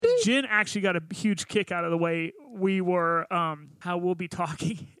Jen actually got a huge kick out of the way we were, how we'll be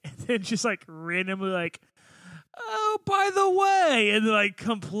talking, and then just like randomly like, oh, by the way, and like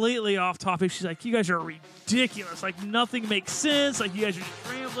completely off topic. She's like, you guys are ridiculous. Like nothing makes sense. Like you guys are just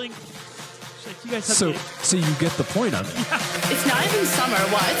rambling. She's like, you guys have so you get the point of it. It's not even summer.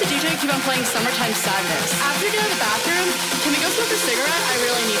 Why does the DJ keep on playing Summertime Sadness? After you get out of the bathroom, can we go smoke a cigarette? I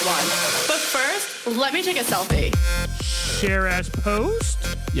really need one. But first, let me take a selfie. Share as post.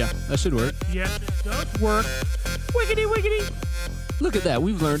 Yeah, that should work. Yes, it does work. Wiggity, wiggity. Look at that.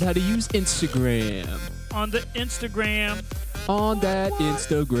 We've learned how to use Instagram. On the Instagram. On that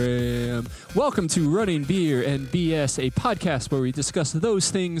Instagram. Welcome to Running Beer and BS, a podcast where we discuss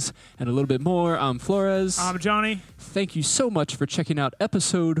those things and a little bit more. I'm Flores. I'm Johnny. Thank you so much for checking out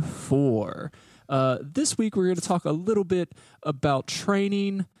episode 4. This week we're going to talk a little bit about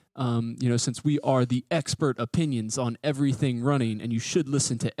training. Since we are the expert opinions on everything running, and you should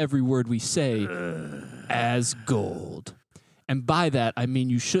listen to every word we say as gold. And by that, I mean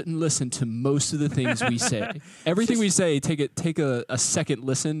you shouldn't listen to most of the things we say. Everything we say, take a second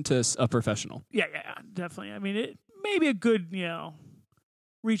listen to a professional. Yeah, definitely. I mean, it may be a good,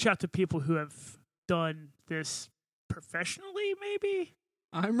 reach out to people who have done this professionally, maybe.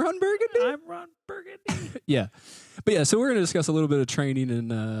 I'm Ron Burgundy. Yeah. But yeah, so we're going to discuss a little bit of training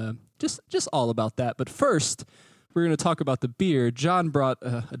and just all about that. But first, we're going to talk about the beer. John brought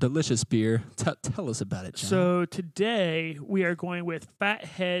a delicious beer. Tell us about it, John. So today we are going with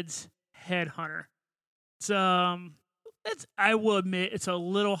Fathead's Headhunter. I will admit it's a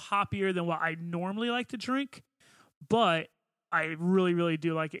little hoppier than what I normally like to drink, but I really, really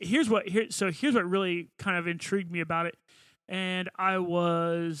do like it. Here's what really kind of intrigued me about it. And I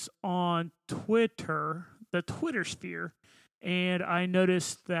was on Twitter, the Twitter sphere, and I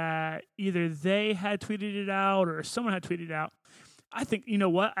noticed that either they had tweeted it out or someone had tweeted it out. I think, you know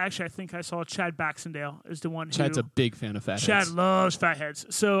what? Actually, I think I saw Chad Baxendale is the one who... Chad's a big fan of Fatheads. Chad loves Fatheads.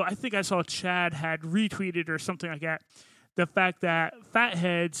 So I think I saw Chad had retweeted or something like that. The fact that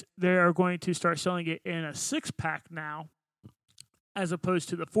Fatheads, they are going to start selling it in a 6-pack now, as opposed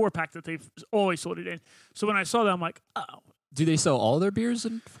to the 4-pack that they've always sold it in. So when I saw that, I'm like, oh. Do they sell all their beers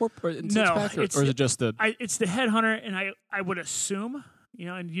in 6-pack? Or is it just the... It's the Headhunter, and I would assume,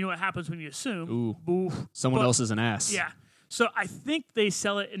 and you know what happens when you assume. Ooh. Someone else is an ass. Yeah. So I think they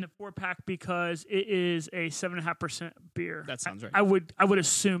sell it in the 4-pack because it is a 7.5% beer. That sounds right. I would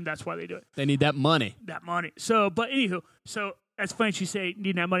assume that's why they do it. They need that money. So, but anywho, that's funny you say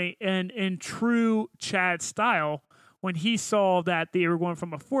need that money. And in true Chad style, when he saw that they were going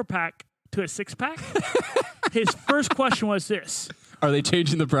from a 4-pack to a 6-pack, his first question was this. Are they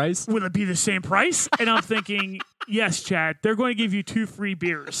changing the price? Will it be the same price? And I'm thinking, yes, Chad, they're going to give you 2 free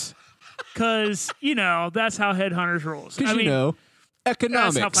beers. Because, that's how Headhunters rolls. Because,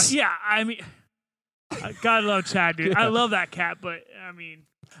 economics. I gotta love Chad, dude. I love that cat, but,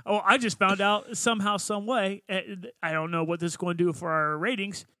 I just found out somehow, some way, I don't know what this is going to do for our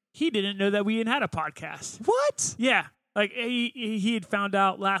ratings, he didn't know that we even had a podcast. What? Yeah. Like, he had found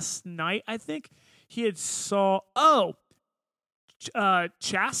out last night, I think. He had Chas,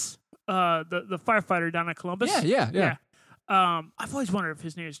 the firefighter down in Columbus. Yeah. I've always wondered if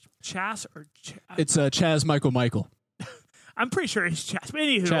his name is Chas or... It's Chaz Michael. I'm pretty sure it's Chas. But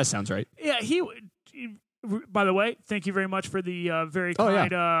anywho, Chaz sounds right. Yeah, he by the way, thank you very much for the very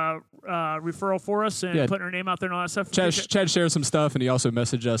kind referral for us and putting our name out there and all that stuff. Chad shared some stuff, and he also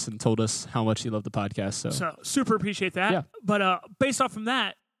messaged us and told us how much he loved the podcast. So super appreciate that. Yeah. But based off from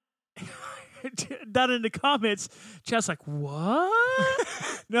that, down in the comments, Chad's like, what?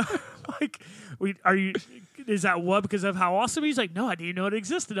 No, like, is that what? Because of how awesome he's like, no, I didn't even know it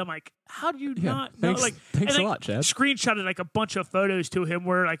existed. I'm like, how do you not know? Thanks a lot, Chad. Screenshotted like a bunch of photos to him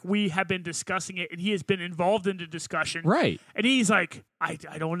where like we have been discussing it and he has been involved in the discussion. Right. And he's like, I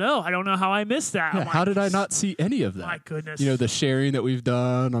don't know. I don't know how I missed that. Yeah, how did I not see any of that? My goodness. The sharing that we've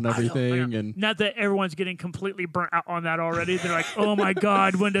done on everything. And not that everyone's getting completely burnt out on that already. They're like, oh my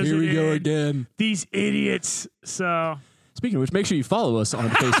God, when does Here it we go end? again. These idiots. So... Speaking of which, make sure you follow us on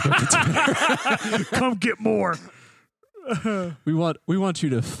Facebook and Twitter. Come get more. We want you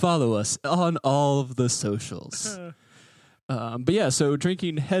to follow us on all of the socials. But yeah, so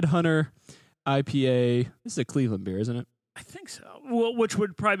drinking Headhunter IPA. This is a Cleveland beer, isn't it? I think so. Well, which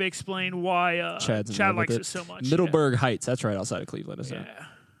would probably explain why Chad likes it so much. Middleburg Heights. That's right outside of Cleveland, isn't it?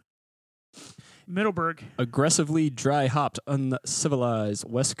 Middleburg. Aggressively dry hopped, uncivilized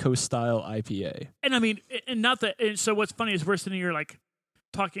West Coast style IPA. And not that. And so what's funny is we're sitting here like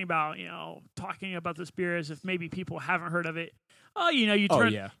talking about this beer as if maybe people haven't heard of it. Oh, you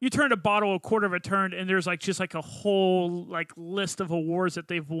turn a bottle a quarter of a turn, and there's just a whole list of awards that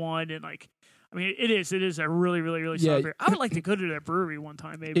they've won, and it is a really, really, really solid beer. I would like to go to that brewery one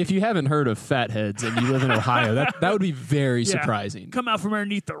time, maybe. If you haven't heard of Fatheads and you live in Ohio, that would be very surprising. Come out from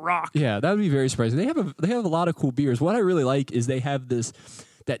underneath the rock. Yeah, that would be very surprising. They have a lot of cool beers. What I really like is they have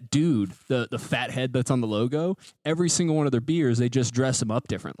that dude, the fathead that's on the logo. Every single one of their beers, they just dress him up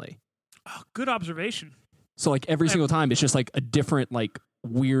differently. Oh, good observation. So every single time, it's just a different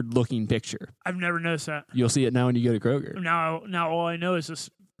weird looking picture. I've never noticed that. You'll see it now when you go to Kroger. Now all I know is this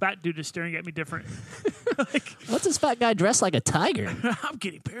fat dude is staring at me different. What's this fat guy dressed like a tiger? I'm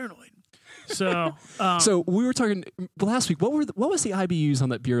getting paranoid. So, so we were talking last week. What was the IBUs on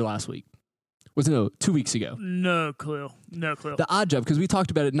that beer last week? 2 weeks ago? No clue. The Odd Job, because we talked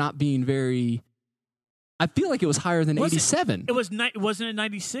about it not being very. I feel like it was higher than 87. Wasn't it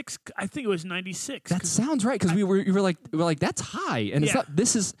 96? I think it was 96. That sounds right, because we were like that's high, and it's not.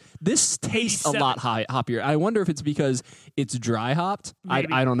 This tastes 87. a lot hoppier. I wonder if it's because it's dry hopped.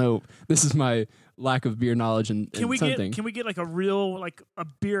 I don't know. This is my lack of beer knowledge and can we something. Can we get a real a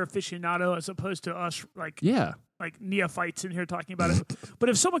beer aficionado as opposed to us neophytes in here talking about it? But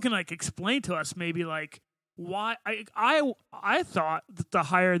if someone can explain to us maybe why I thought that the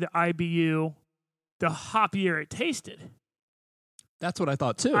higher the IBU, the hoppier it tasted. That's what I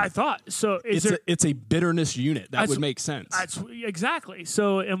thought too. I thought so. It's a bitterness unit. That would make sense. That's exactly.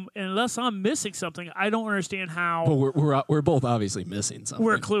 So unless I'm missing something, I don't understand how. Well, we're both obviously missing something.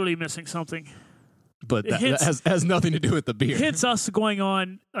 We're clearly missing something. But that has nothing to do with the beer. Hits us going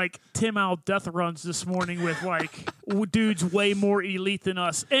on 10-mile death runs this morning with dudes way more elite than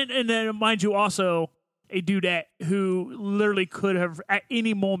us, and then mind you also a dudette who literally could have at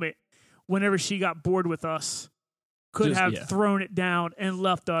any moment, whenever she got bored with us, could have thrown it down and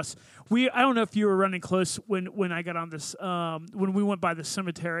left us. I don't know if you were running close when I got on this when we went by the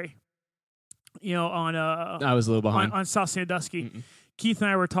cemetery, on I was a little behind on South Sandusky. Mm-mm. Keith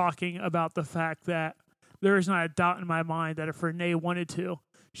and I were talking about the fact that there is not a doubt in my mind that if Renee wanted to,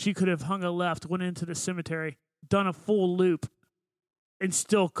 she could have hung a left, went into the cemetery, done a full loop, and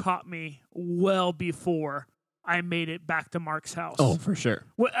still caught me well before I made it back to Mark's house. Oh, for sure.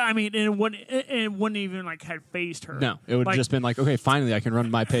 Well, and wouldn't even had phased her. No, it would have just been okay, finally I can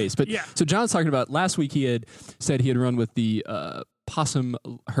run my pace. But so John's talking about last week he had said he had run with the possum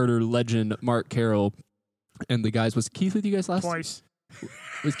herder legend Mark Carroll, and the guys. Was Keith with you guys last? Twice.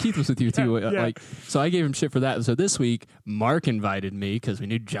 Keith was with you too. Yeah. So I gave him shit for that. So this week, Mark invited me because we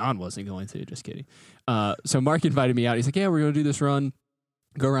knew John wasn't going to. Just kidding. So Mark invited me out. He's like, "Yeah, we're going to do this run,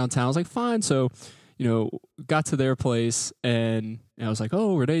 go around town." I was like, "Fine." So, got to their place, and I was like,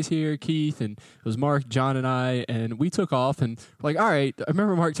 "Oh, Renee's here, Keith," and it was Mark, John, and I, and we took off. And we're all right. I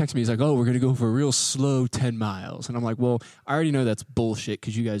remember Mark texted me. He's like, "Oh, we're going to go for a real slow 10 miles," and I'm like, "Well, I already know that's bullshit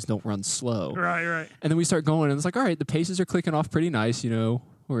because you guys don't run slow." Right. And then we start going, and it's all right. The paces are clicking off pretty nice,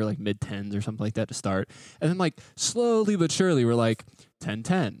 We're mid-10s or something like that to start. And then slowly but surely we're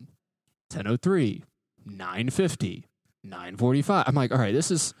 10:10, 10:03, 9:50, 9:45. I'm like, all right, this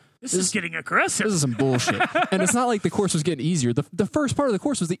is getting aggressive. This is some bullshit. And it's not like the course was getting easier. The first part of the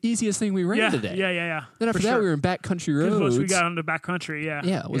course was the easiest thing we ran today. Yeah. Then after that, we were in backcountry roads. Once we got on the backcountry, yeah.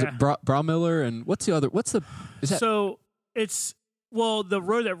 Yeah, was it Bromiller and what's the other? So it's... Well, the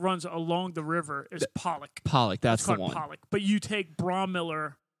road that runs along the river is Pollock. That's the one. Pollock. But you take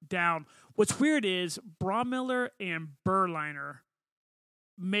Bromiller down. What's weird is Bromiller and Berliner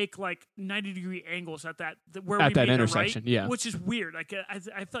make 90-degree angles at that intersection. Right, yeah, which is weird. I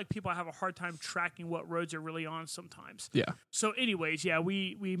feel like people have a hard time tracking what roads are really on sometimes. Yeah. So, anyways,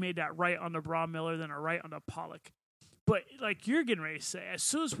 we made that right on the Bromiller, then a right on the Pollock. But you're getting ready to say, as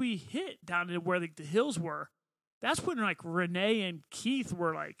soon as we hit down to where the hills were. That's when Renee and Keith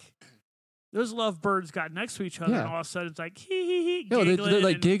were those lovebirds got next to each other, and all of a sudden it's hee, giggling.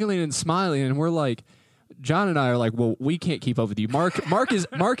 They're giggling and smiling, and we're John and I are well, we can't keep up with you. Mark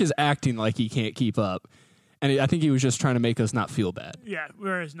is acting like he can't keep up, and I think he was just trying to make us not feel bad. Yeah,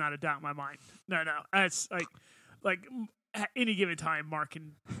 there is not a doubt in my mind. No, it's at any given time, Mark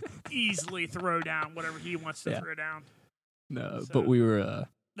can easily throw down whatever he wants to throw down. No, but we were.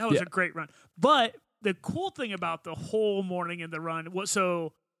 That was a great run, but. The cool thing about the whole morning in the run was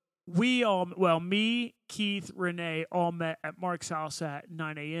me, Keith, Renee all met at Mark's house at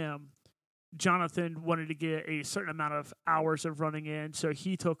 9 a.m. Jonathan wanted to get a certain amount of hours of running in, so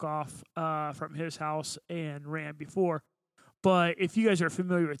he took off from his house and ran before. But if you guys are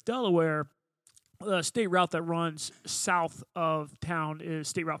familiar with Delaware, the state route that runs south of town is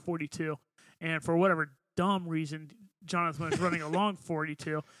State Route 42. And for whatever dumb reason, Jonathan was running along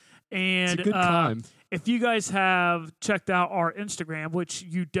 42. And It's a good climb. if you guys have checked out our Instagram, which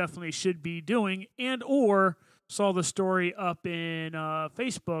you definitely should be doing, and or saw the story up in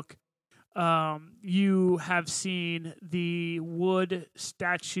Facebook, you have seen the wood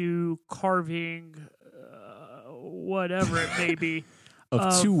statue carving, whatever it may be.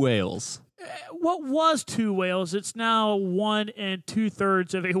 Of 2 whales. What was 2 whales? It's now 1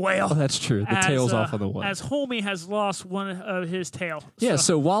 2/3 of a whale. Oh, that's true. The tail's off on the one. As Homie has lost one of his tail. Yeah,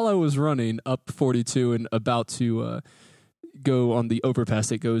 so while I was running up 42 and about to go on the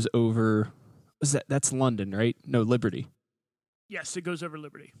overpass, it goes over. That's London, right? No, Liberty. Yes, it goes over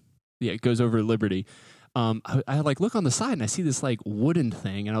Liberty. Yeah, it goes over Liberty. I like look on the side and I see this like wooden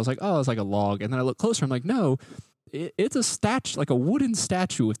thing, and I was like, oh, it's like a log. And then I look closer, I'm like, no, it's a statue, like a wooden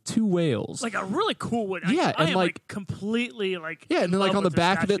statue with 2 whales. Like a really cool one. Yeah, I and am like completely like. Yeah, and then like on the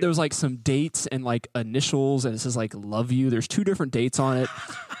back of statue. it, there was like some dates and like initials, and it says like "love you." There's 2 different dates on it.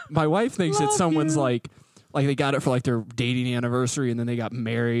 My wife thinks it's someone's like they got it for like their dating anniversary, and then they got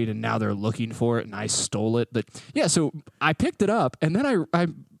married, and now they're looking for it, and I stole it. But yeah, so I picked it up, and then I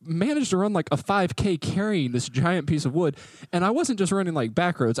managed to run like a 5K carrying this giant piece of wood, and I wasn't just running like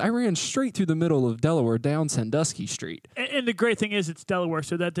back roads. I ran straight through the middle of Delaware down Sandusky Street. And the great thing is, it's Delaware,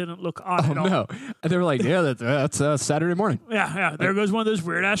 so that didn't look odd at all. No, and they were like, "Yeah, that's Saturday morning." Yeah. There goes one of those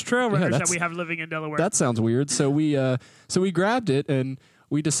weird ass trail runners that that's- we have living in Delaware. That sounds weird. So we grabbed it and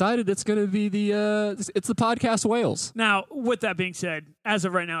we decided it's going to be it's the podcast whales. Now, with that being said, as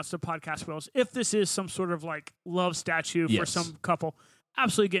of right now, it's the podcast whales. If this is some sort of like love statue for Yes. some couple,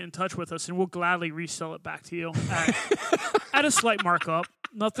 absolutely get in touch with us, and we'll gladly resell it back to you at a slight markup.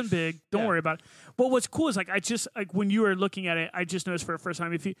 Nothing big. Don't worry about it. But what's cool is like when you were looking at it, I just noticed for the first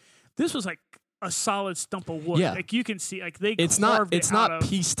time, this was like a solid stump of wood. Yeah. Like you can see, like they It's not carved it it's out not of-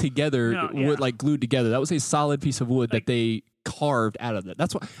 pieced together, No, yeah. wood like glued together. That was a solid piece of wood that they carved out of it.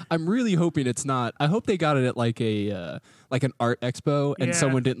 That's what I'm really hoping it's not. I hope they got it at like an art expo, and Yeah.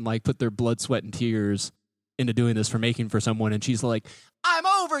 someone didn't like put their blood, sweat, and tears into doing this for making for someone, and she's like, "I'm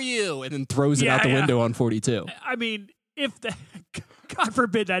over you," and then throws it out the window on 42. I mean, if the God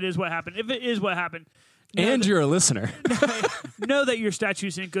forbid that is what happened. If it is what happened, And you're a listener. know that your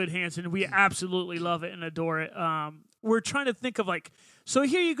statue's in good hands, and we absolutely love it and adore it. We're trying to think of so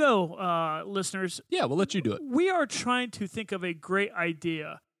here you go, listeners. Yeah, we'll let you do it. We are trying to think of a great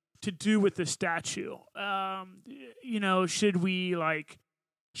idea to do with the statue.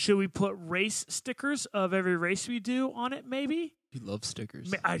 Should we put race stickers of every race we do on it? Maybe. You love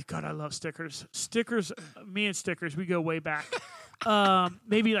stickers. I love stickers. Stickers, me and stickers, we go way back.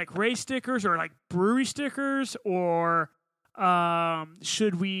 Maybe like race stickers or like brewery stickers, or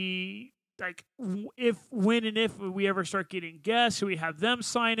should we if we ever start getting guests, should we have them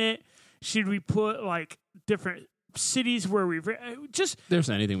sign it? Should we put like different cities where we've just There's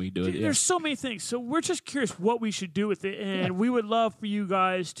anything we can do. there's so many things. So we're just curious what we should do with it, and we would love for you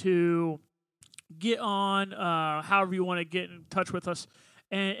guys to get on however you want to get in touch with us,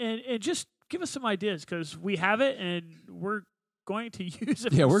 and just give us some ideas, because we have it and we're going to use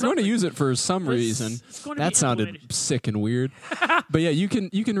it. Yeah, we're going to something. use it for some reason. It's going to That be sounded implemented. sick and weird. But yeah, you can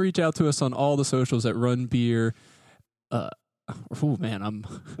reach out to us on all the socials at Run Beer. Oh man,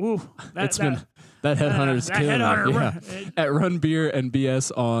 Ooh, that headhunter's that killing headhunter, me. Yeah. At Run Beer and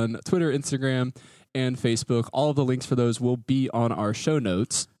BS on Twitter, Instagram, and Facebook. All of the links for those will be on our show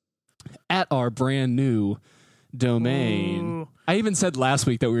notes at our brand new domain. Ooh. I even said last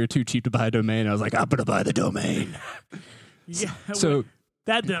week that we were too cheap to buy a domain. I was like, I'm gonna buy the domain. Yeah, So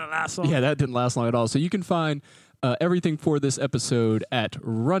that didn't last long. yeah, that didn't last long at all. So you can find everything for this episode at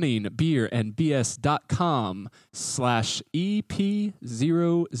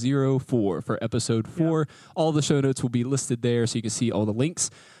runningbeerandbs.com/EP004 for episode 4. All the show notes will be listed there, so you can see all the links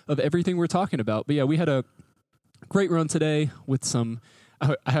of everything we're talking about. But yeah, we had a great run today with some.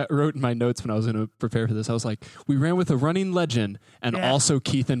 I wrote in my notes when I was going to prepare for this, I was like, we ran with a running legend and also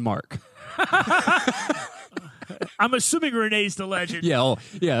Keith and Mark. I'm assuming Renee's the legend. Yeah,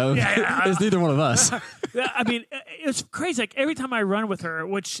 it's neither one of us. I mean, it's crazy. Like every time I run with her,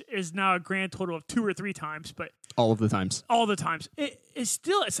 which is now a grand total of 2 or 3 times, but All of the times. all the times, it's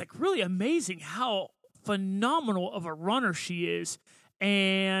like really amazing how phenomenal of a runner she is.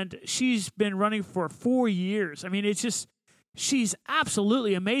 And she's been running for 4 years. I mean, it's just, she's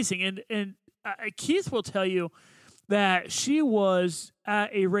absolutely amazing. And Keith will tell you that she was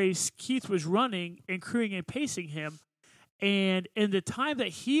at a race Keith was running and crewing and pacing him. And in the time that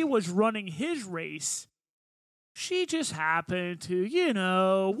he was running his race, she just happened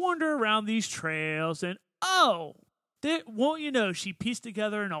to, wander around these trails and, won't you know, she pieced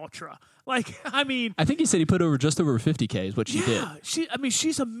together an ultra. Like, I mean, I think he said he put over just over 50K is what she did.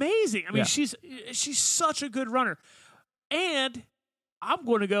 She's amazing. I mean, she's such a good runner. And I'm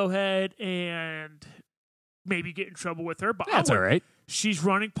going to go ahead and maybe get in trouble with her, but That's all right. She's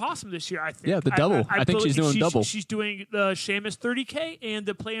running Possum this year, I think. Yeah, the double. I think she's doing double. She's doing the Seamus 30K and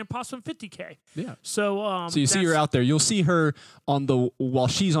the Play and Possum 50K. Yeah. So you see her out there. You'll see her while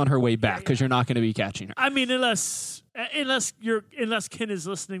she's on her way back because you're not going to be catching her. I mean, unless Ken is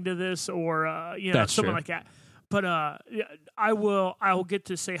listening to this or That's someone true. like that. But I will get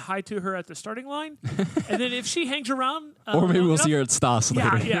to say hi to her at the starting line, and then if she hangs around, or maybe we'll see her at Stas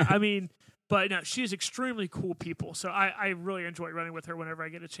later. Yeah. I mean, but no, she's extremely cool people. So I really enjoy running with her whenever I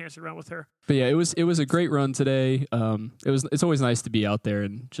get a chance to run with her. But yeah, it was a great run today. It's always nice to be out there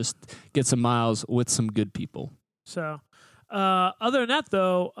and just get some miles with some good people. So other than that,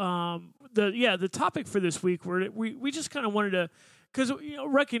 though, the topic for this week we just kind of wanted to, because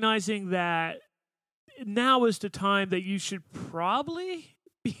recognizing that now is the time that you should probably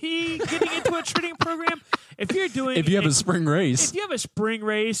be getting into a training program. If you have a spring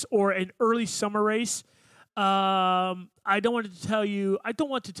race or an early summer race, I don't want to tell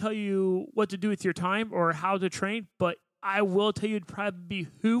you what to do with your time or how to train, but I will tell you it'd probably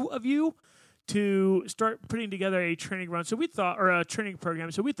behoove of you to start putting together a training run. So we thought, or a training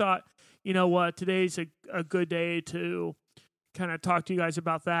program. So we thought, you know what, today's a good day to kind of talk to you guys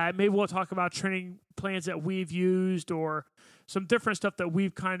about that. Maybe we'll talk about training plans that we've used or some different stuff that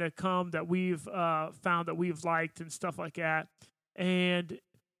we've kind of that we've found that we've liked and stuff like that. And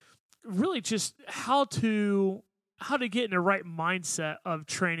really just how to get in the right mindset of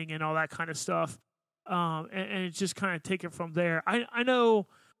training and all that kind of stuff. And just kind of take it from there. I know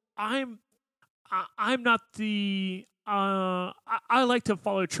I'm not the I like to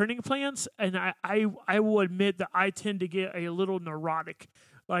follow training plans, and I will admit that I tend to get a little neurotic.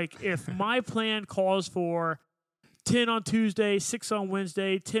 Like, if my plan calls for 10 on Tuesday, 6 on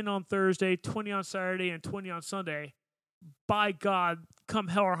Wednesday, 10 on Thursday, 20 on Saturday, and 20 on Sunday, by God, come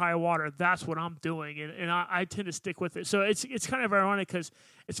hell or high water, that's what I'm doing, and I tend to stick with it. So it's kind of ironic because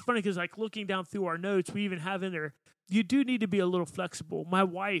it's funny because, like, looking down through our notes, we even have in there, you do need to be a little flexible. My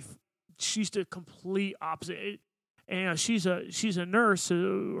wife, she's the complete opposite. And she's a nurse,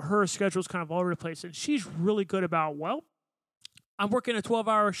 so her schedule's kind of all over the place. And she's really good about, well, I'm working a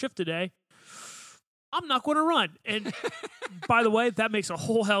 12-hour shift today. I'm not going to run. And by the way, that makes a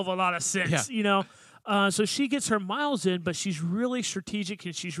whole hell of a lot of sense, So she gets her miles in, but she's really strategic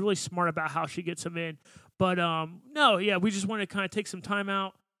and she's really smart about how she gets them in. But we just want to kind of take some time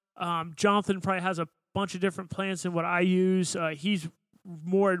out. Jonathan probably has a bunch of different plans than what I use. He's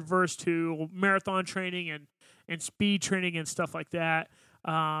more adverse to marathon training and speed training and stuff like that.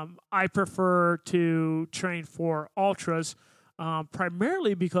 I prefer to train for ultras,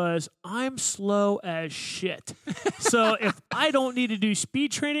 primarily because I'm slow as shit. So if I don't need to do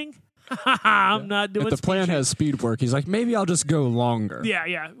speed training, I'm not doing. If the plan has speed work, he's like, maybe I'll just go longer.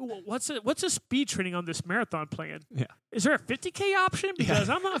 Yeah. What's a speed training on this marathon plan? Yeah. Is there a 50K option? Because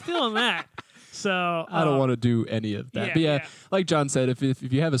I'm not feeling that. So I don't want to do any of that. But like John said, if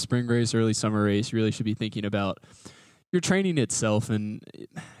you have a spring race, early summer race, you really should be thinking about your training itself. And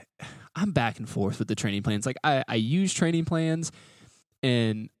I'm back and forth with the training plans. Like I use training plans,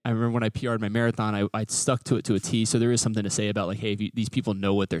 and I remember when I PR'd my marathon, I stuck to it to a T. So there is something to say about, like, hey, these people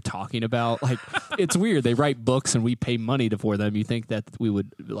know what they're talking about. Like, it's weird. They write books and we pay money for them. You think that we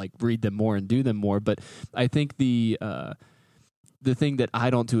would, like, read them more and do them more. But I think the thing that I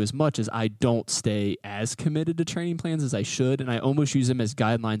don't do as much is I don't stay as committed to training plans as I should, and I almost use them as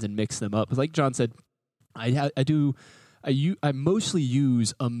guidelines and mix them up. Like John said, I mostly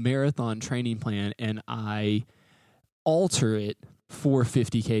use a marathon training plan, and I alter it for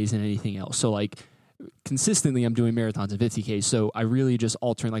 50Ks and anything else. So, like, consistently I'm doing marathons and 50Ks, so I really just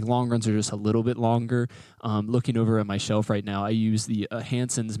altering. Like, long runs are just a little bit longer. Looking over at my shelf right now, I use the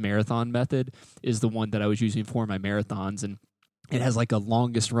Hanson's marathon method is the one that I was using for my marathons, and it has, like, a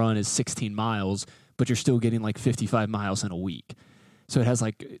longest run is 16 miles, but you're still getting like 55 miles in a week. So it has,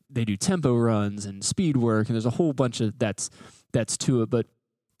 like, they do tempo runs and speed work, and there's a whole bunch of that's to it. But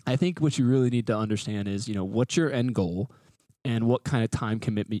I think what you really need to understand is, what's your end goal and what kind of time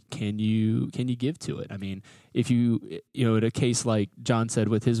commitment can you give to it? I mean, if in a case like John said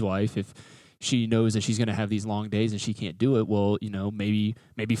with his wife, if she knows that she's going to have these long days and she can't do it, well, maybe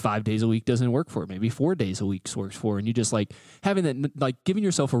 5 days a week doesn't work for her. Maybe 4 days a week works for her. And you just, like, having that, like, giving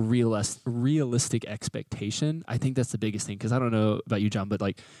yourself a realistic expectation. I think that's the biggest thing. Cause I don't know about you, John, but,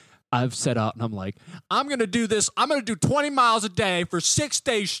 like, I've set out and I'm like, I'm going to do this. I'm going to do 20 miles a day for 6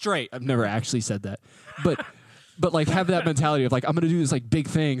 days straight. I've never actually said that, but but like have that mentality of like, I'm going to do this like big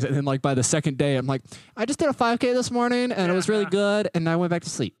things. And then like by the second day, I'm like, I just did a 5K this morning and it was really good. And I went back to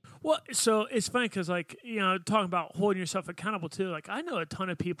sleep. Well, so it's funny because like, talking about holding yourself accountable too, like I know a ton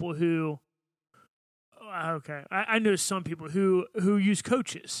of people who, I know some people who use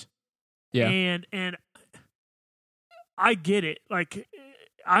coaches. Yeah. And I get it. Like,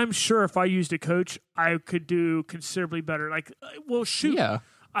 I'm sure if I used a coach, I could do considerably better. Like, well, shoot. Yeah.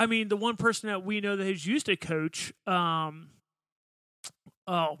 I mean, the one person that we know that has used a coach, oh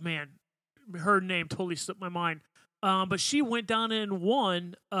man, her name totally slipped my mind. But she went down and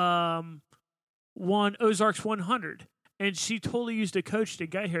won Ozarks 100, and she totally used a coach to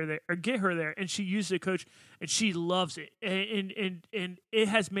get her there, and she used a coach, and she loves it, and it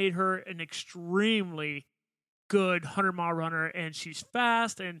has made her an extremely good 100-mile runner, and she's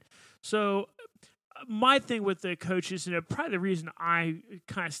fast, and so my thing with the coaches, and probably the reason I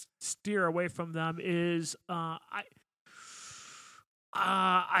kind of steer away from them is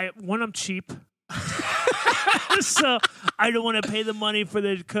I'm cheap. So I don't want to pay the money for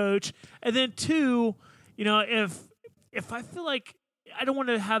the coach. And then two, if I feel like I don't want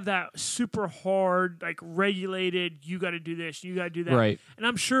to have that super hard, like regulated, you got to do this, you got to do that. Right. And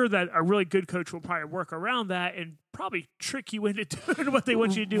I'm sure that a really good coach will probably work around that and probably trick you into doing what they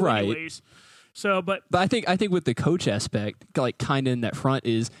want you to do right. anyways. So, but I think with the coach aspect, like kind of in that front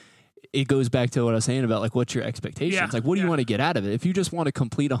is, it goes back to what I was saying about like what's your expectations? Yeah, like what do you want to get out of it? If you just want to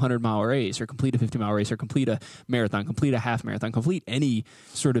complete a 100-mile race or complete a 50-mile race or complete a marathon, complete a half marathon, complete any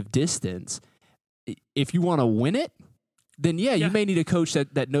sort of distance, if you want to win it, then you may need a coach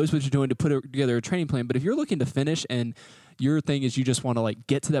that knows what you're doing to put together a training plan. But if you're looking to finish and your thing is you just want to like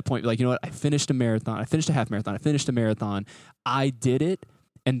get to that point, like, you know what, I finished a marathon, I finished a half marathon, I finished a marathon, I did it,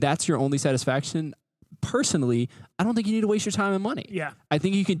 and that's your only satisfaction. Personally, I don't think you need to waste your time and money. Yeah. I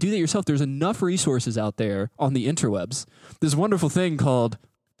think you can do that yourself. There's enough resources out there on the interwebs. There's a wonderful thing called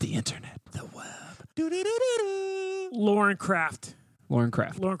the internet, the web. Lauren Kraft. Lauren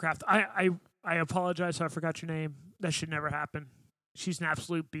Kraft. I apologize. I forgot your name. That should never happen. She's an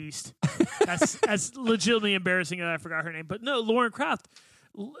absolute beast. That's legitimately embarrassing that I forgot her name. But no, Lauren Kraft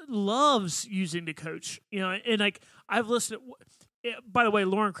loves using the coach. And like I've listened. By the way,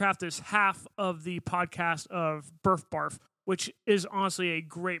 Lauren Kraft is half of the podcast of Burf Barf, which is honestly a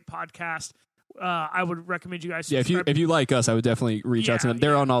great podcast. I would recommend you guys subscribe. Yeah, if you like us, I would definitely reach out to them.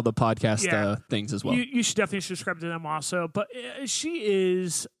 They're on all the podcast things as well. You should definitely subscribe to them also. But she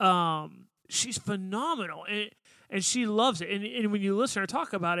is she's phenomenal, and she loves it. And when you listen to her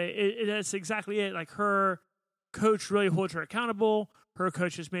talk about it, that's exactly it. Like her coach really holds her accountable. Her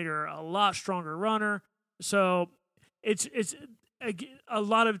coach has made her a lot stronger runner. So it's a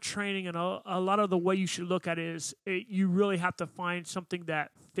lot of training, and a lot of the way you should look at it is you really have to find something that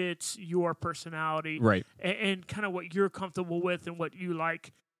fits your personality, right? And kind of what you're comfortable with and what you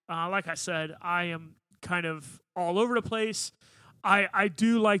like. Like I said, I am kind of all over the place. I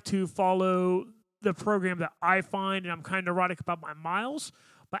do like to follow the program that I find, and I'm kind of neurotic about my miles.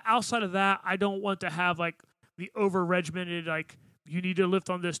 But outside of that, I don't want to have like the over regimented, like you need to lift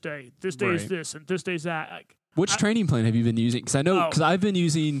on this day. This day is this, and this day is that. Like, which training plan have you been using? Because I know, because I've been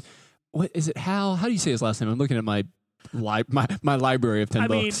using, what is it, Hal? How do you say his last name? I'm looking at my library of 10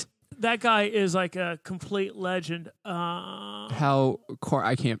 books. mean, that guy is like a complete legend. I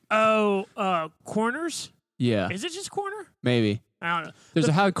can't. Corners? Yeah. Is it just corner? Maybe. I don't know. There's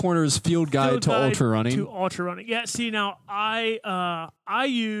a How Corners Field Guide to Ultra Running. To ultra running. Yeah, see, now I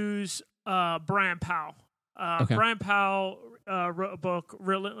use Brian Powell. Okay. Brian Powell wrote a book,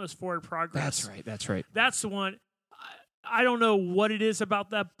 Relentless Forward Progress. That's right. That's the one. I don't know what it is about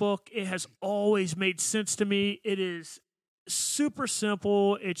that book. It has always made sense to me. It is super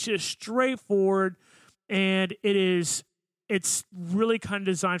simple. It's just straightforward, and it's really kind of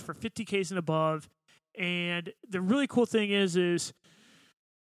designed for 50Ks and above. And the really cool thing is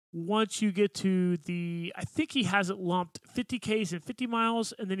once you get to I think he has it lumped 50Ks and 50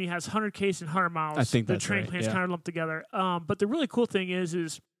 miles, and then he has 100Ks and 100 miles. I think that's the training right, plan's yeah. kind of lumped together. But the really cool thing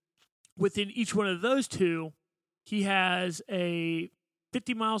is within each one of those two, he has a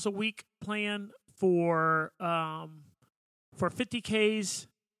 50 miles a week plan for 50Ks,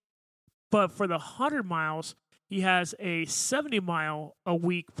 but for the 100 miles, he has a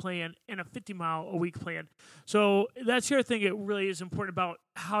 70-mile-a-week plan and a 50-mile-a-week plan. So that's the other thing it really is important about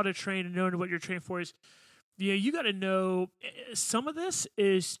how to train and knowing what you're training for is, you got to know some of this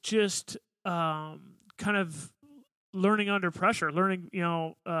is just kind of learning under pressure, learning,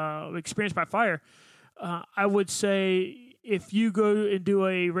 experience by fire. I would say if you go and do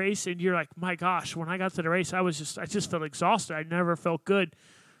a race and you're like, my gosh, when I got to the race, I just felt exhausted. I never felt good.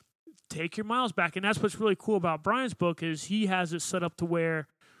 take your miles back. And that's what's really cool about Brian's book is he has it set up to where,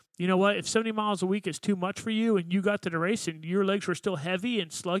 you know what, if 70 miles a week is too much for you and you got to the race and your legs were still heavy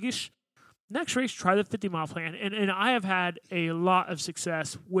and sluggish, next race, try the 50-mile plan. And I have had a lot of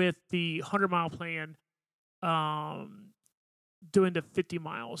success with the 100-mile plan, doing the 50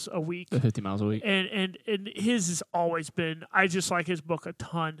 miles a week. The 50 miles a week. And his has always been, I just like his book a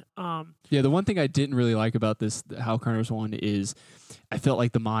ton. Yeah, the one thing I didn't really like about this Hal Carner's one is I felt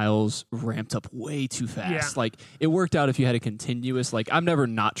like the miles ramped up way too fast. Yeah. Like, it worked out if you had a continuous, like, I'm never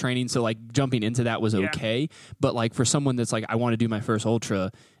not training, so, like, jumping into that was okay. But, like, for someone that's like, I want to do my first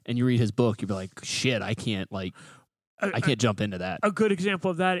ultra, and you read his book, you'd be like, shit, I can't jump into that. A good example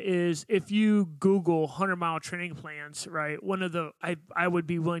of that is if you Google 100-mile training plans, right? One of the, I would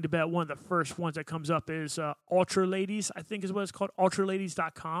be willing to bet one of the first ones that comes up is Ultra Ladies, I think is what it's called,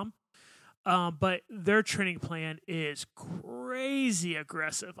 ultraladies.com. But their training plan is crazy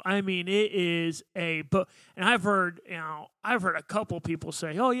aggressive. I mean, it is and I've heard a couple people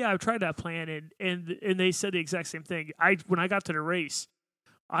say, "Oh yeah, I've tried that plan," and they said the exact same thing. When I got to the race,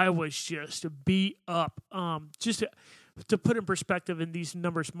 I was just beat up. Just to put in perspective, and these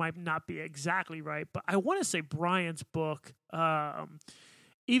numbers might not be exactly right, but I want to say Brian's book,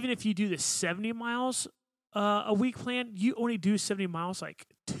 even if you do the 70 miles a week plan, you only do 70 miles like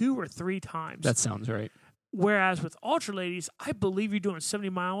 2 or 3 times. That sounds right. Whereas with Ultra Ladies, I believe you're doing 70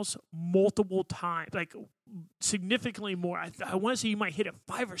 miles multiple times, like significantly more. I want to say you might hit it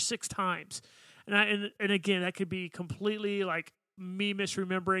 5 or 6 times. And again, that could be completely like me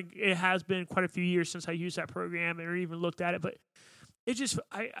misremembering. It has been quite a few years since I used that program or even looked at it, but it just,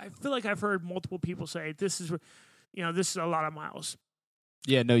 I feel like I've heard multiple people say this is a lot of miles.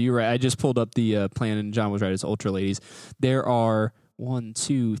 Yeah, no, you're right. I just pulled up the plan, and John was right. It's Ultra Ladies. There are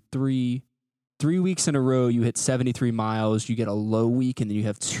 3 weeks in a row you hit 73 miles. You get a low week, and then you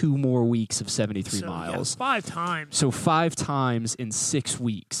have 2 more weeks of 73 miles. Yeah, 5 times. So 5 times in 6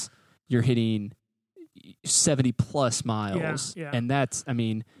 weeks, you're hitting 70+ miles. Yeah. And that's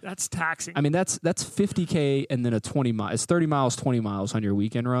taxing. I mean, that's 50K and then a 20 miles. It's 30 miles, 20 miles on your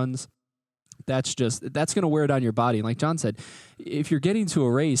weekend runs. That's going to wear down your body. And like John said, if you're getting to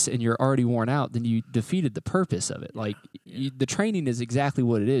a race and you're already worn out, then you defeated the purpose of it. The training is exactly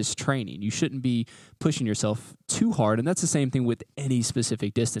what it is, training. You shouldn't be pushing yourself too hard. And that's the same thing with any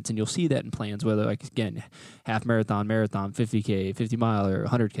specific distance. And you'll see that in plans, whether, like, again, half marathon, 50K, 50 mile, or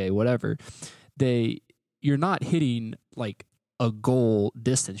 100K, whatever. You're not hitting like a goal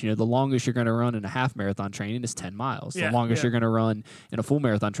distance. The longest you're going to run in a half marathon training is 10 miles. The longest you're going to run in a full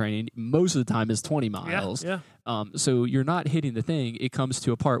marathon training most of the time is 20 miles. Yeah. So you're not hitting the thing. It comes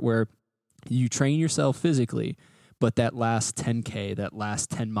to a part where you train yourself physically, but that last 10K, that last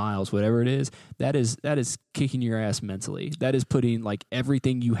 10 miles, whatever it is, that is kicking your ass mentally. That is putting like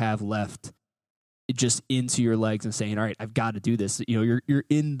everything you have left just into your legs and saying, all right, I've got to do this. You're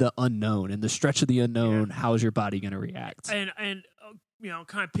in the unknown, and the stretch of the unknown. Yeah. How's your body going to react? And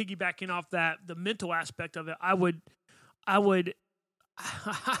kind of piggybacking off that, the mental aspect of it, I would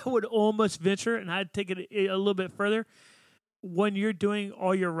almost venture, and I'd take it a little bit further. When you're doing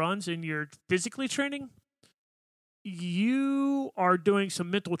all your runs and you're physically training, you are doing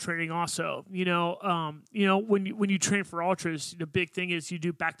some mental training also. When you train for ultras, the big thing is you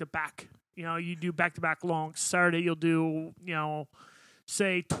do back-to-back. You do back-to-back long. Saturday you'll do,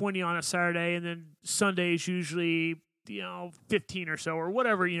 say 20 on a Saturday, and then Sunday is usually, 15 or so or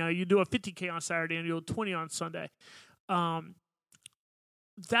whatever. You do a 50K on Saturday and you'll do 20 on Sunday.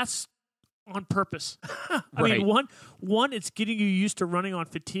 That's on purpose. I mean, one, it's getting you used to running on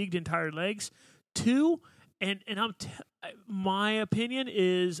fatigued entire legs. 2, my opinion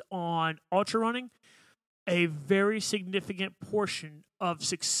is on ultra running, a very significant portion of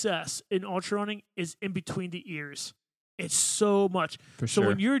success in ultra running is in between the ears. It's so much. For sure. So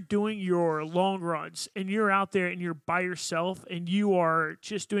when you're doing your long runs and you're out there and you're by yourself and you are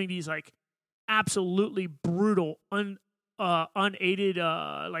just doing these like absolutely brutal, unaided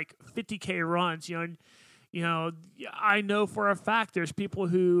like 50K runs, I know for a fact there's people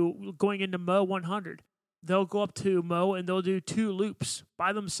who going into Mo 100. They'll go up to Mo and they'll do 2 loops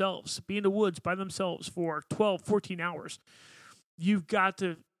by themselves, be in the woods by themselves for 12, 14 hours. You've got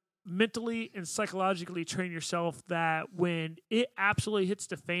to mentally and psychologically train yourself that when it absolutely hits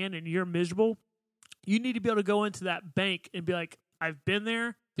the fan and you're miserable, you need to be able to go into that bank and be like, I've been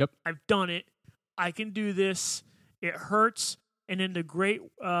there. Yep. I've done it. I can do this. It hurts. And then the great,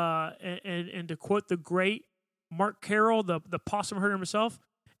 and to quote the great Mark Carroll, the possum herder himself,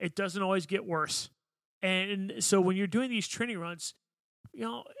 it doesn't always get worse. And so when you're doing these training runs,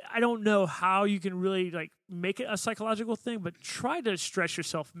 I don't know how you can really like make it a psychological thing, but try to stress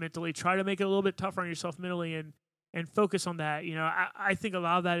yourself mentally. Try to make it a little bit tougher on yourself mentally, and focus on that. I think a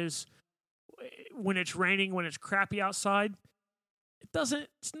lot of that is when it's raining, when it's crappy outside.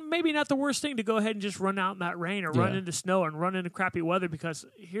 It's maybe not the worst thing to go ahead and just run out in that rain or run into snow and run into crappy weather, because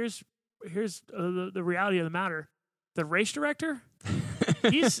here's the reality of the matter. The race director,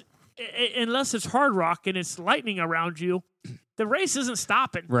 he's unless it's Hard Rock and it's lightning around you, the race isn't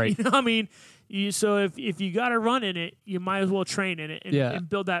stopping. Right. So if you got to run in it, you might as well train in it and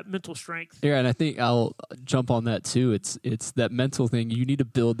build that mental strength. Yeah, and I think I'll jump on that too. It's that mental thing. You need to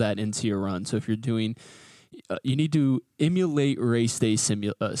build that into your run. So if you're doing, you need to emulate race day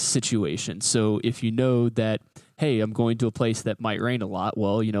situation. So if you know that, hey, I'm going to a place that might rain a lot,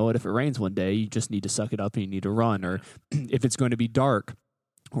 well, you know what? If it rains one day, you just need to suck it up and you need to run. Or if it's going to be dark,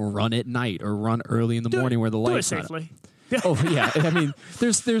 or run at night, or run early in the morning where the lights do it safely. Oh yeah, I mean,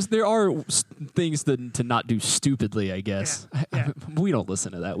 there are things to not do stupidly, I guess. Yeah. We don't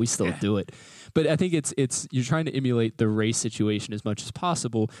listen to that. We still do it. But I think it's you're trying to emulate the race situation as much as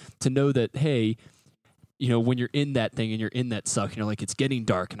possible to know that, hey, when you're in that thing and you're in that suck and you're like, it's getting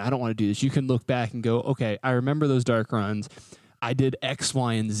dark and I don't want to do this, you can look back and go, okay, I remember those dark runs. I did X,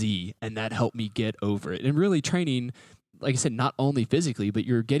 Y, and Z, and that helped me get over it. And really training, like I said, not only physically, but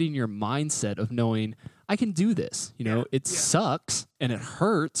you're getting your mindset of knowing I can do this. It sucks and it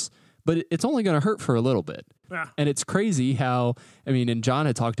hurts, but it's only going to hurt for a little bit. Yeah. And it's crazy how, and John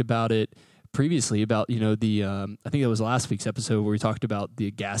had talked about it previously about, the, I think that was last week's episode where we talked about the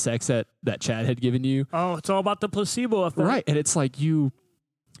gas X that Chad had given you. Oh, it's all about the placebo effect. Right. And it's like you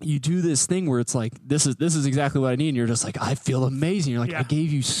do this thing where it's like, this is exactly what I need. And you're just like, I feel amazing. You're like, I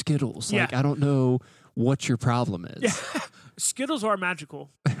gave you Skittles. Yeah. Like, I don't know what your problem is. Yeah. Skittles are magical.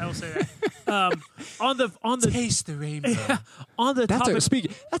 I will say that. On the taste the rainbow. On the That's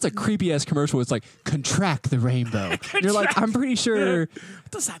topic, that's a creepy ass commercial. It's like contract the rainbow. You're like, I'm pretty sure.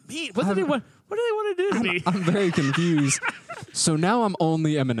 What does that mean? What do they want to do to me? I'm very confused. So now I'm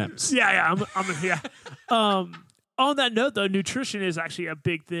only M&Ms. Yeah. On that note, though, nutrition is actually a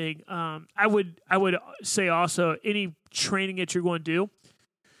big thing. I would say also any training that you're going to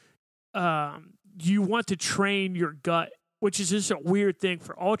do, you want to train your gut, which is just a weird thing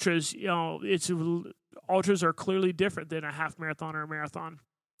for ultras. Ultras are clearly different than a half marathon or a marathon.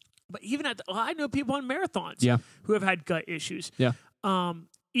 But even I know people on marathons who have had gut issues. Yeah.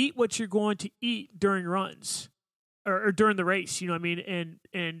 Eat what you're going to eat during runs or during the race. You know what I mean?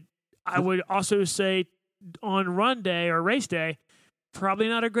 And I would also say on run day or race day, probably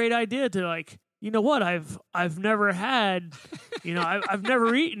not a great idea to like, you know what? I've never had, I've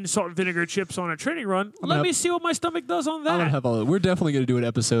never eaten salt and vinegar chips on a training run. Let me see what my stomach does on that. I'm gonna have all. We're definitely gonna do an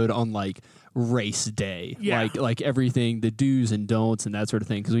episode on like race day, like everything, the do's and don'ts and that sort of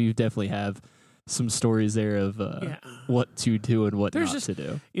thing, because we definitely have some stories there of what to do and what not to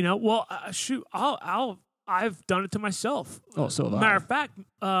do. Shoot, I've done it to myself. Oh, so have matter of fact,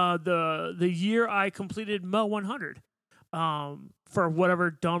 the year I completed Mo 100. For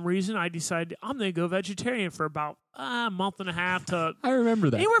whatever dumb reason, I decided I'm going to go vegetarian for about a month and a half to. I remember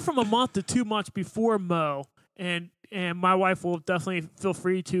that. Anywhere from a month to 2 months before Mo, and my wife will definitely feel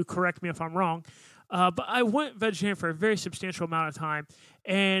free to correct me if I'm wrong. But I went vegetarian for a very substantial amount of time,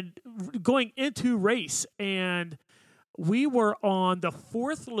 and going into race, and we were on the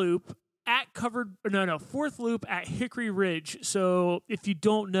fourth loop at Hickory Ridge. So if you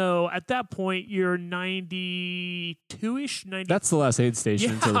don't know, at that point you're 92-ish. That's the last aid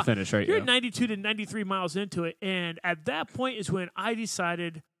station until the finish, right? You're 92 to 93 miles into it, and at that point is when I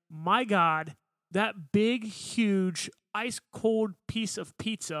decided, my God, that big, huge, ice cold piece of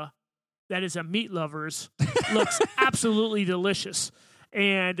pizza that is a Meat Lovers looks absolutely delicious.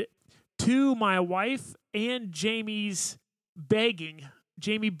 And to my wife and Jamie's begging,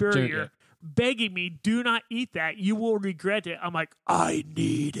 Jamie Burrier, begging me, do not eat that. You will regret it. I'm like, I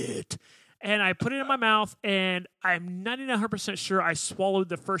need it. And I put it in my mouth, and I'm 99% sure I swallowed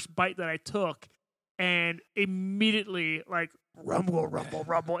the first bite that I took, and immediately, like, rumble,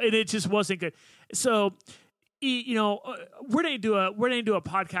 and it just wasn't good. So, we're gonna do a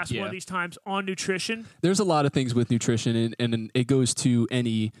podcast one of these times on nutrition. There's a lot of things with nutrition, and it goes to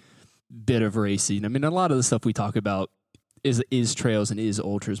any bit of racing. I mean, a lot of the stuff we talk about is trails and is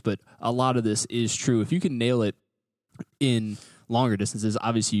ultras, but a lot of this is true. If you can nail it in longer distances,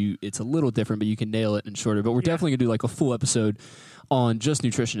 obviously it's a little different, but you can nail it in shorter. But we're definitely gonna do like a full episode on just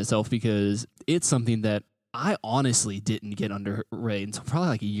nutrition itself, because it's something that I honestly didn't get underway until probably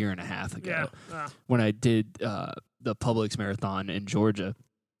like a year and a half ago when I did the Publix Marathon in Georgia.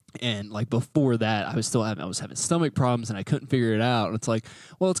 And like before that, I was having stomach problems and I couldn't figure it out. And it's like,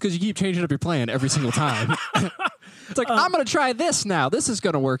 well, it's because you keep changing up your plan every single time. It's like, I'm going to try this now. This is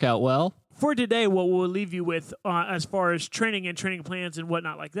going to work out well. For today, what we'll leave you with as far as training and training plans and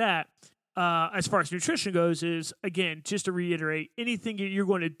whatnot like that, as far as nutrition goes, is, again, just to reiterate, anything you're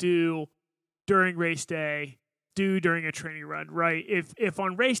going to do during race day, do during a training run, right? If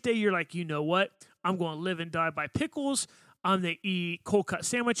on race day you're like, you know what, I'm going to live and die by pickles, I'm going to eat cold cut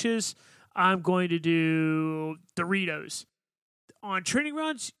sandwiches, I'm going to do Doritos. On training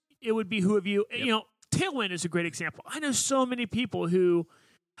runs, it would behoove you. Yep. You know, Tailwind is a great example. I know so many people who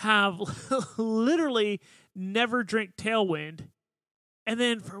have literally never drank Tailwind, and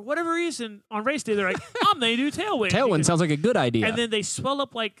then for whatever reason on race day they're like, I'm going to do Tailwind. Tailwind sounds like a good idea. And then they swell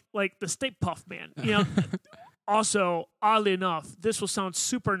up like the Stay Puft Man. You know. Also, oddly enough, this will sound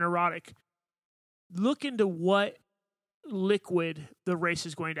super neurotic. Look into what liquid the race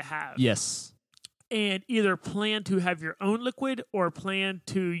is going to have. Yes. And either plan to have your own liquid or plan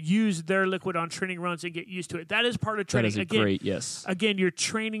to use their liquid on training runs and get used to it. That is part of training. That is great, yes. Again, you're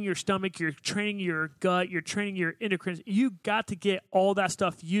training your stomach, you're training your gut, you're training your endocrines. You got to get all that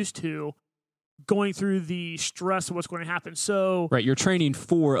stuff used to going through the stress of what's going to happen. So right, you're training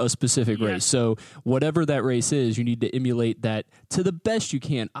for a specific race. So whatever that race is, you need to emulate that to the best you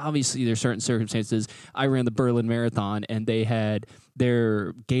can. Obviously, there's certain circumstances. I ran the Berlin Marathon, and they had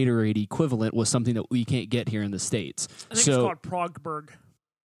their Gatorade equivalent was something that we can't get here in the States. I think it's called Progberg.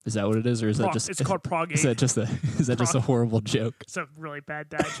 Is that what it is, or is that just? It's called Progade. Is that just a horrible joke? It's a really bad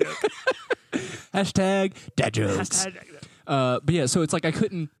dad joke. Hashtag dad jokes. But yeah, so it's like I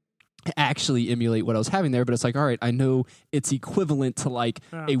couldn't actually emulate what I was having there, but it's like, all right, I know it's equivalent to like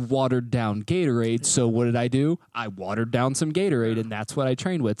a watered down Gatorade. So what did I do? I watered down some Gatorade, and that's what I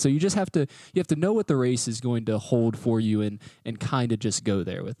trained with. So you just have to know what the race is going to hold for you, and kind of just go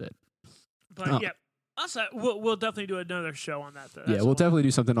there with it. But yeah. Also, we'll definitely do another show on that. Yeah, we'll definitely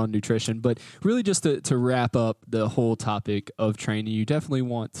do something on nutrition. But really, just to wrap up the whole topic of training, you definitely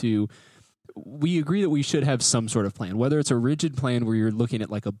want to. We agree that we should have some sort of plan, whether it's a rigid plan where you're looking at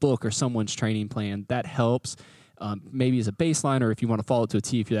like a book or someone's training plan. That helps. Maybe as a baseline, or if you want to follow it to a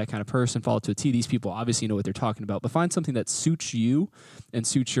T, if you're that kind of person, follow it to a T. These people obviously know what they're talking about, but find something that suits you and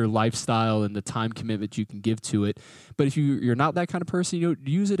suits your lifestyle and the time commitment you can give to it. But if you're not that kind of person,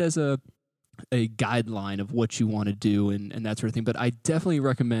 use it as a guideline of what you want to do and that sort of thing. But I definitely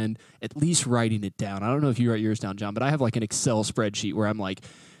recommend at least writing it down. I don't know if you write yours down, John, but I have like an Excel spreadsheet where I'm like,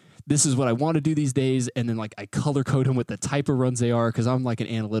 this is what I want to do these days, and then like I color code them with the type of runs they are, because I'm like an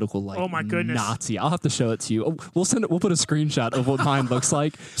analytical oh my goodness Nazi. I'll have to show it to you. We'll put a screenshot of what mine looks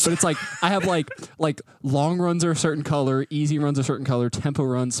like. But it's like I have like long runs are a certain color, easy runs are a certain color, tempo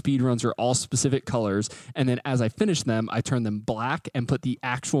runs, speed runs are all specific colors, and then as I finish them, I turn them black and put the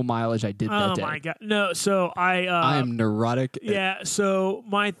actual mileage I did that day. Oh my god, no! So I am neurotic. Yeah. So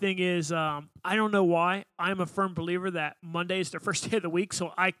my thing is, I don't know why. I'm a firm believer that Monday is the first day of the week,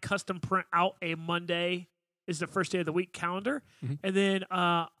 so I custom print out a Monday is the first day of the week calendar, and then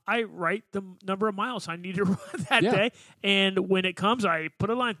I write the number of miles I need to run that day, and when it comes, I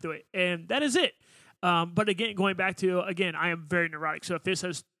put a line through it, and that is it. But again, going back to, I am very neurotic, so if this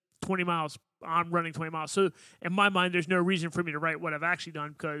says 20 miles, I'm running 20 miles. So in my mind, there's no reason for me to write what I've actually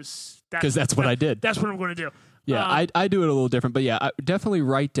done, because that's what I did. That's what I'm going to do. Yeah, I do it a little different, but yeah, I definitely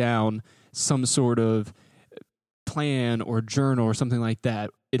write down some sort of plan or journal or something like that.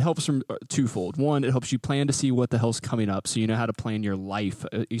 It helps from twofold. One, it helps you plan to see what the hell's coming up, so you know how to plan your life,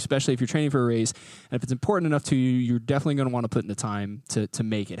 especially if you're training for a race. And if it's important enough to you, you're definitely going to want to put in the time to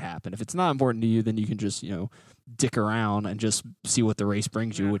make it happen. If it's not important to you, then you can just, dick around and just see what the race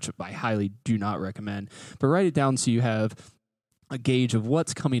brings you, which I highly do not recommend. But write it down so you have a gauge of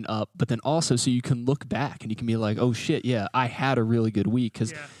what's coming up, but then also so you can look back and you can be like, oh shit, yeah, I had a really good week.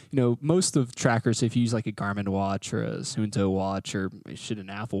 Because most of trackers, if you use like a Garmin watch or a Suunto watch, or an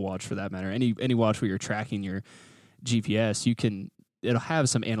Apple watch for that matter, any watch where you're tracking your GPS, it'll have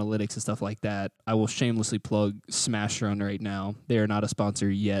some analytics and stuff like that. I will shamelessly plug Smash Run right now. They are not a sponsor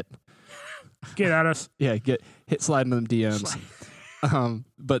yet. Get at us. Yeah, hit slide into them DMs.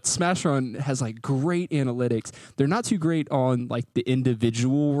 But Smash Run has like great analytics. They're not too great on like the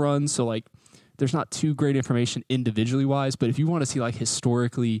individual runs, so like there's not too great information individually wise, but if you want to see like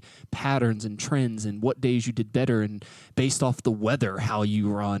historically patterns and trends and what days you did better and based off the weather how you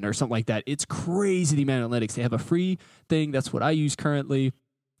run or something like that, it's crazy the amount of analytics. They have a free thing. That's what I use currently.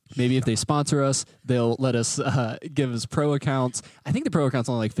 Maybe if they sponsor us, they'll let us give us pro accounts. I think the pro account's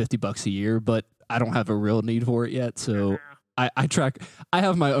only like $50 a year, but I don't have a real need for it yet, so I track. I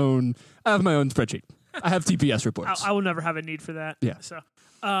have my own spreadsheet. I have TPS reports. I will never have a need for that. Yeah. So,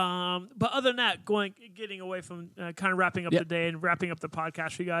 but other than that, getting away from kind of wrapping up the day and wrapping up the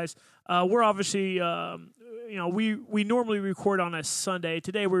podcast for you guys, we're obviously, we normally record on a Sunday.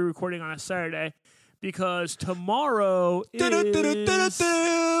 Today we're recording on a Saturday because tomorrow is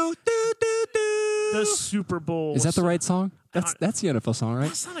the Super Bowl. Is that the right song? That's the NFL song, right?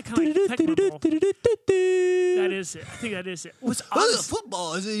 That sounded kind of technical. That is it. I think that is it. What's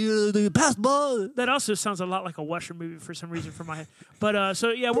football? Is it the pass ball? That also sounds a lot like a Western movie for some reason for my head. But so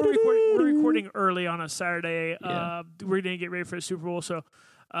yeah, we're recording early on a Saturday. We're gonna get ready for the Super Bowl. So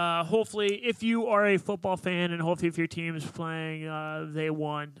hopefully, if you are a football fan and hopefully if your team is playing, they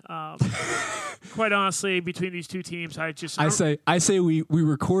won. Quite honestly, between these two teams, I say we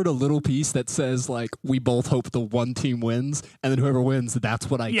record a little piece that says like we both hope the one team wins, and then whoever wins, that's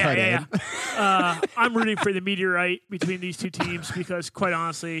what I cut in. I'm rooting for the meteorite between these two teams because quite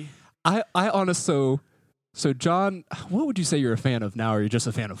honestly, I honestly so John, what would you say you're a fan of now, or you're just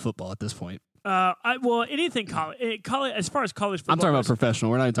a fan of football at this point? Anything college. As far as college football, I'm talking about professional.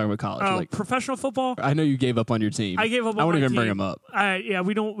 We're not even talking about college. Like professional football. I know you gave up on your team. I gave up. I won't even team. bring them up.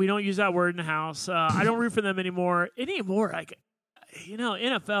 We don't use that word in the house. I don't root for them anymore. Like,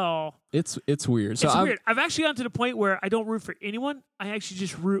 NFL. It's weird. So it's weird. I've actually gotten to the point where I don't root for anyone. I actually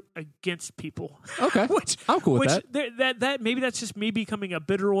just root against people. Okay, I'm cool with that. That maybe that's just me becoming a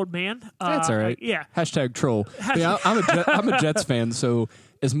bitter old man. That's all right. Yeah. #troll. I'm a Jets fan, so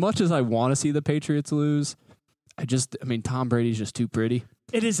as much as I want to see the Patriots lose, Tom Brady's just too pretty.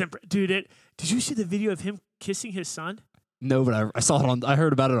 It isn't, dude. Did you see the video of him kissing his son? No, but I saw it I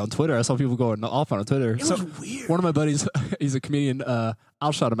heard about it on Twitter. I saw people going off on Twitter. It was weird. One of my buddies, he's a comedian.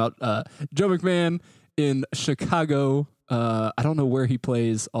 I'll shout him out. Joe McMahon in Chicago. I don't know where he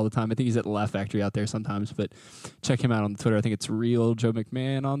plays all the time. I think he's at the Laugh Factory out there sometimes, but check him out on Twitter. I think it's Real Joe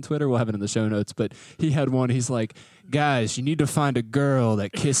McMahon on Twitter. We'll have it in the show notes. But he had one. He's like, guys, you need to find a girl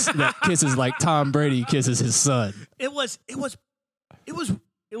that kisses like Tom Brady kisses his son. It was weird.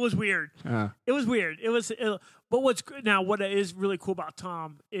 It was weird. But what is really cool about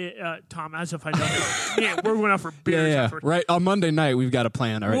Tom, as if I know, yeah, we're going out for beers. Yeah. Right on Monday night, we've got a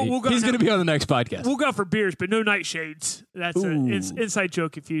plan already. He's going to be on the next podcast. We'll go out for beers, but no nightshades. That's it's an inside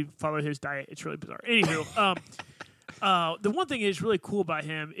joke. If you follow his diet, it's really bizarre. Anywho, the one thing is really cool about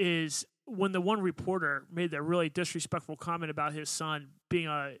him is when the one reporter made that really disrespectful comment about his son being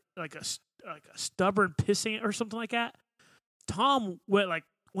a stubborn pissant or something like that. Tom went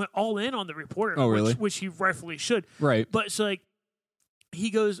all in on the reporter. Oh, really? Which he rightfully should. Right. But it's like he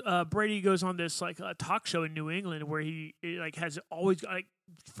goes. Brady goes on this talk show in New England where he has always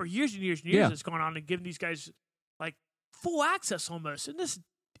for years and years and years has gone on and given these guys full access almost. And this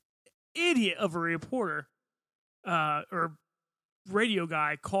idiot of a reporter or radio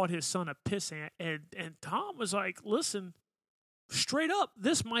guy called his son a pissant, and Tom was like, "Listen, straight up,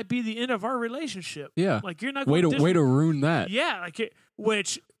 this might be the end of our relationship. Yeah, you're not way to ruin that. Yeah,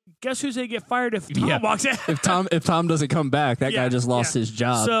 which guess who's they get fired if Tom walks in? if Tom doesn't come back, that guy just lost his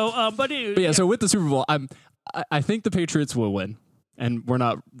job. So, So with the Super Bowl, I think the Patriots will win. And we're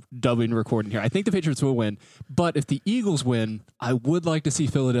not doubling recording here. I think the Patriots will win. But if the Eagles win, I would like to see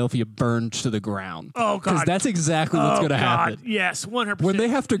Philadelphia burned to the ground. Oh, God. Because that's exactly what's going to happen. Yes, 100%. When they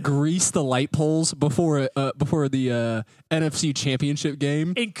have to grease the light poles before the NFC Championship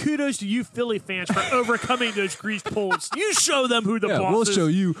game. And kudos to you Philly fans for overcoming those greased poles. You show them who the boss is. We'll show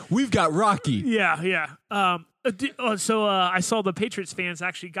you. We've got Rocky. Yeah. So I saw the Patriots fans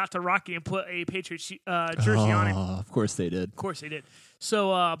actually got to Rocky and put a Patriots jersey on him. Of course they did.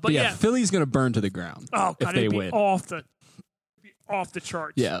 So, but Philly's going to burn to the ground. Oh, God, if they win. Off the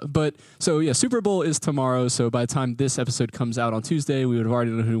charts. Yeah, but Super Bowl is tomorrow. So by the time this episode comes out on Tuesday, we would have already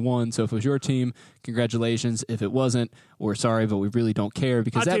known who won. So if it was your team, congratulations. If it wasn't, we're sorry, but we really don't care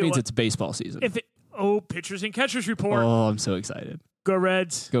because that means it's baseball season. Pitchers and catchers report. Oh, I'm so excited. Go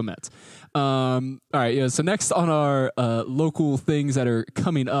Reds. Go Mets. All right. So next on our local things that are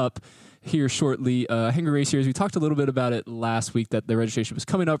coming up here shortly, Hangry Race Series. We talked a little bit about it last week that the registration was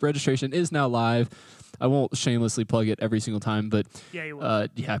coming up. Registration is now live. I won't shamelessly plug it every single time, but yeah, you will. I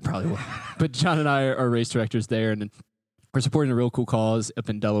probably will. But John and I are race directors there, and we're supporting a real cool cause up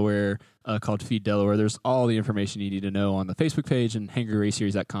in Delaware called Feed Delaware. There's all the information you need to know on the Facebook page and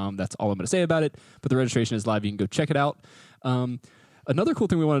hangryraceseries.com. That's all I'm going to say about it. But the registration is live. You can go check it out. Another cool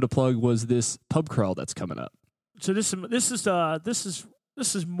thing we wanted to plug was this pub crawl that's coming up. So this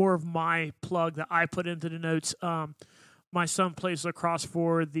is more of my plug that I put into the notes. My son plays lacrosse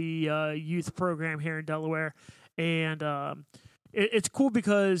for the youth program here in Delaware, and it's cool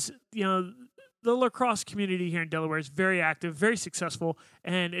because the lacrosse community here in Delaware is very active, very successful,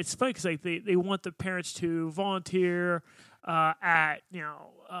 and it's funny because like they want the parents to volunteer at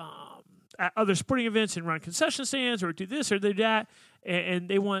at other sporting events and run concession stands or do this or do that, and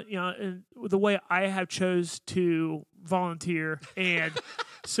they want and the way I have chose to volunteer and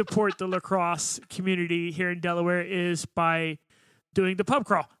support the lacrosse community here in Delaware is by doing the pub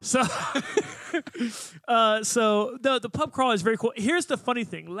crawl. So, the pub crawl is very cool. Here's the funny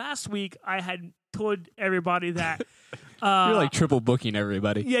thing. Last week, I had told everybody that... You're like triple booking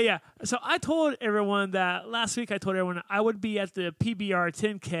everybody. Yeah. So I told everyone that last week I would be at the PBR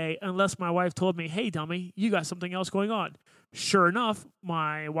 10K unless my wife told me, hey, dummy, you got something else going on. Sure enough,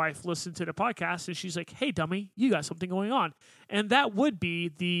 my wife listened to the podcast and she's like, hey, dummy, you got something going on. And that would be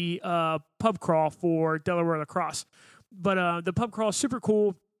the pub crawl for Delaware Lacrosse. But the pub crawl is super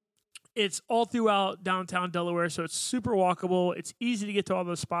cool. It's all throughout downtown Delaware, so it's super walkable. It's easy to get to all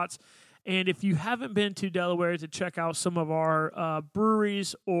those spots. And if you haven't been to Delaware to check out some of our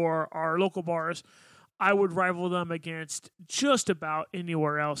breweries or our local bars, I would rival them against just about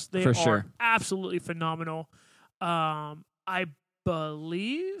anywhere else. They are absolutely phenomenal. I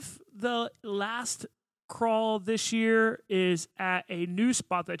believe the last crawl this year is at a new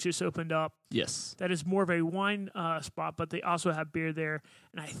spot that just opened up. Yes. That is more of a wine spot, but they also have beer there.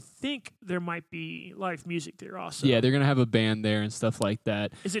 And I think there might be live music there also. Yeah, they're going to have a band there and stuff like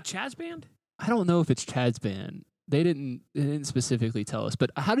that. Is it Chad's band? I don't know if it's Chad's band. They didn't specifically tell us.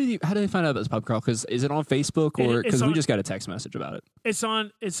 But how do they find out about this pub crawl? Because is it on Facebook or because we just got a text message about it?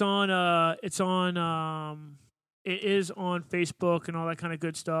 It is on Facebook and all that kind of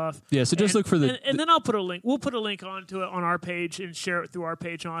good stuff. Yeah, so just look for and then I'll put a link. We'll put a link onto it on our page and share it through our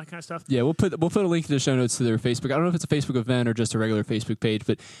page and all that kind of stuff. Yeah, we'll put a link in the show notes to their Facebook. I don't know if it's a Facebook event or just a regular Facebook page,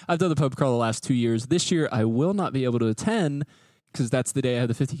 but I've done the pub crawl the last 2 years. This year, I will not be able to attend because that's the day I have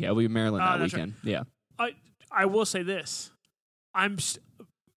the 50K. I'll be in Maryland that weekend. Right. Yeah. I will say this.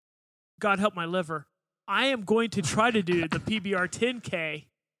 God help my liver. I am going to try to do the PBR 10K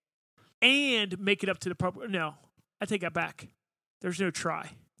and make it up to the pub. No. I take that back. There's no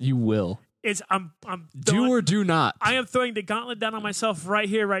try. You will. I'm do or do not. I am throwing the gauntlet down on myself right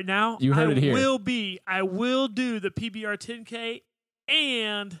here, right now. You heard it here. I will do the PBR 10K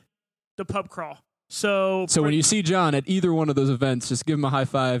and the pub crawl. So when you see John at either one of those events, just give him a high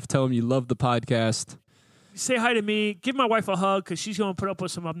five. Tell him you love the podcast. Say hi to me. Give my wife a hug because she's going to put up with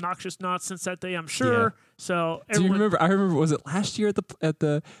some obnoxious nonsense that day, I'm sure. Yeah. So do you remember? I remember. Was it last year at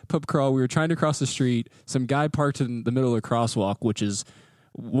the pub crawl? We were trying to cross the street. Some guy parked in the middle of the crosswalk, which is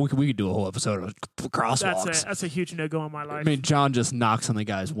we could do a whole episode of crosswalks. That's a huge no-go in my life. I mean, John just knocks on the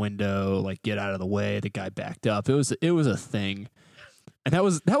guy's window, like get out of the way. The guy backed up. It was a thing. And that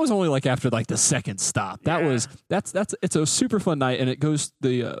was only like after like the second stop. It's a super fun night, and it goes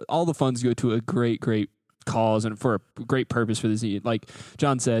all the funds go to a great cause and for a great purpose for this. Like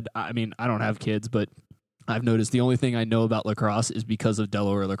John said, I mean, I don't have kids, but I've noticed the only thing I know about lacrosse is because of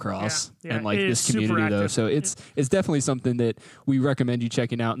Delaware Lacrosse and like this community though. So it's definitely something that we recommend you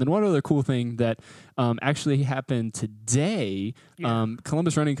checking out. And then one other cool thing that actually happened today,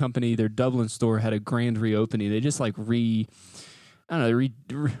 Columbus Running Company, their Dublin store had a grand reopening. They just like redecorated.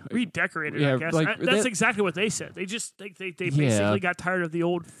 Yeah, I guess that's exactly what they said. They just they basically got tired of the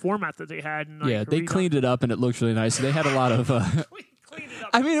old format that they had. And, they cleaned it up and it looks really nice. So they had a lot of. Cleaned it up.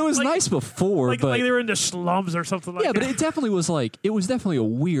 I mean, it was nice before, but like they were in the slums or something like that. Yeah, but it definitely was a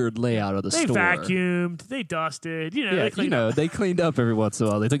weird layout of the store. They vacuumed, they dusted. They cleaned up every once in a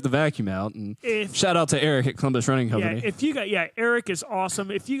while. They took the vacuum out. And shout out to Eric at Columbus Running Company. Eric is awesome.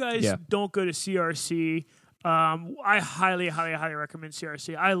 If you guys don't go to CRC. I highly recommend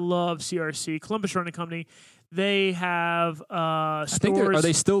CRC. I love CRC. Columbus Running Company. They have stores. I think are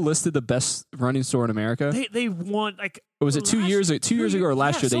they still listed the best running store in America? They won was it 2 years ago or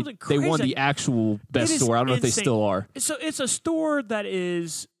last year? They won the actual best store. I don't know if they still are. So it's a store that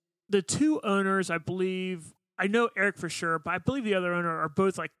is the two owners, I believe. I know Eric for sure, but I believe the other owner are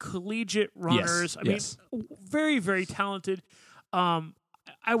both like collegiate runners. Yes, I mean, very, very talented.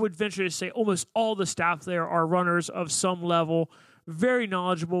 I would venture to say almost all the staff there are runners of some level. Very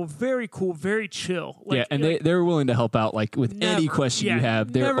knowledgeable, very cool, very chill. They're willing to help out like with any question you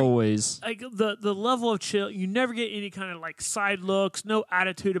have. They're always like the level of chill. You never get any kind of like side looks, no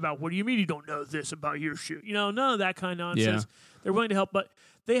attitude about what do you mean you don't know this about your shoe. None of that kind of nonsense. Yeah. They're willing to help, but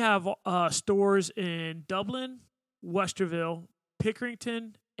they have stores in Dublin, Westerville,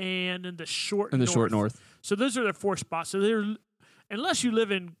 Pickerington, and in the short north. So those are their 4 spots. So they're unless you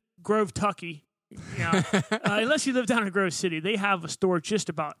live in Grove, Tucky, Unless you live down in Grove City, they have a store just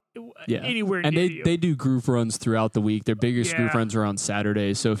about anywhere and near you. they do group runs throughout the week. Their biggest group runs are on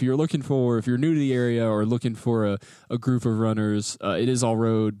Saturdays. So if you're new to the area or looking for a group of runners, it is all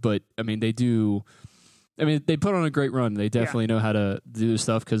road, but I mean they put on a great run. They definitely know how to do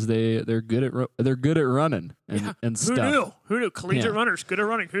stuff because they're good at running and stuff. Who knew? Collegiate runners good at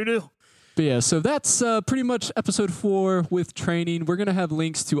running. Who knew? But yeah, so that's pretty much episode 4 with training. We're gonna have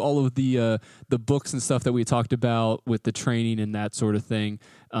links to all of the books and stuff that we talked about with the training and that sort of thing.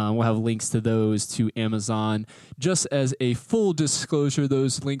 We'll have links to those to Amazon. Just as a full disclosure,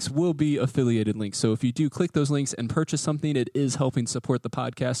 those links will be affiliated links. So if you do click those links and purchase something, it is helping support the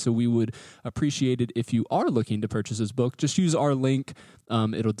podcast. So we would appreciate it if you are looking to purchase this book. Just use our link.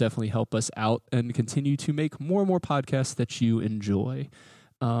 It'll definitely help us out and continue to make more and more podcasts that you enjoy.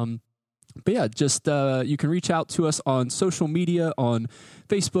 But yeah, just you can reach out to us on social media, on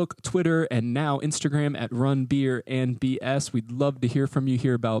Facebook, Twitter, and now Instagram at Run Beer and BS. We'd love to hear from you,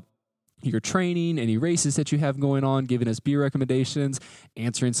 hear about your training, any races that you have going on, giving us beer recommendations,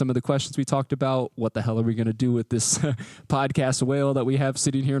 answering some of the questions we talked about. What the hell are we going to do with this podcast whale that we have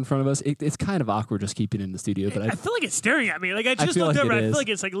sitting here in front of us? It's kind of awkward just keeping it in the studio. But I feel like it's staring at me. Like I just looked over. I feel like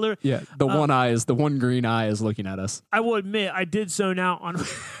it's like literally. Yeah, the one green eye is looking at us. I will admit, I did zone out on.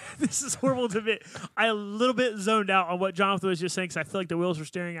 This is horrible to admit. I a little bit zoned out on what Jonathan was just saying because I feel like the wheels were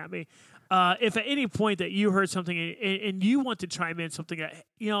staring at me. If at any point that you heard something and you want to chime in something that,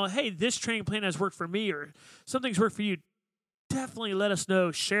 hey, this training plan has worked for me or something's worked for you, definitely let us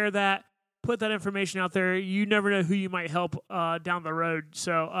know. Share that. Put that information out there. You never know who you might help down the road.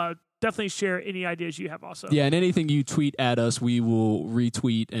 So definitely share any ideas you have also. Yeah, and anything you tweet at us, we will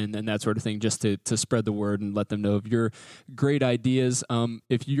retweet and that sort of thing just to spread the word and let them know of your great ideas.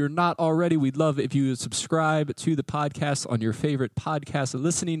 If you're not already, we'd love if you subscribe to the podcast on your favorite podcast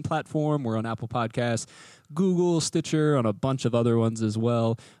listening platform. We're on Apple Podcasts, Google, Stitcher, on a bunch of other ones as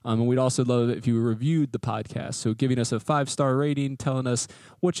well. And we'd also love it if you reviewed the podcast. So giving us a 5-star rating, telling us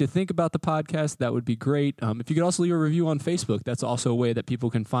what you think about the podcast, that would be great. If you could also leave a review on Facebook, that's also a way that people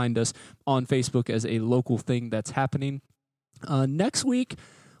can find us on Facebook as a local thing that's happening. Next week,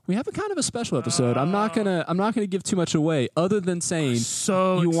 we have a kind of a special episode. I'm not gonna give too much away, other than saying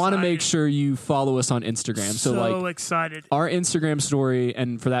you want to make sure you follow us on Instagram. So excited. Our Instagram story,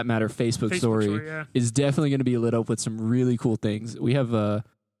 and for that matter, Facebook story is definitely going to be lit up with some really cool things. We have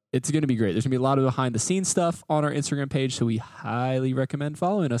it's going to be great. There's going to be a lot of behind the scenes stuff on our Instagram page, so we highly recommend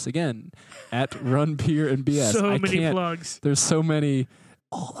following us again at Run Beer and BS. So many plugs. There's so many.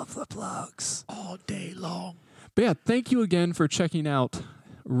 All of the plugs all day long. But yeah, thank you again for checking out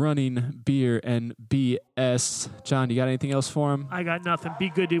Running Beer and BS. John, you got anything else for him? I got nothing. Be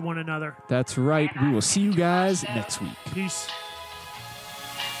good to one another. That's right. We will see you guys next week. Peace.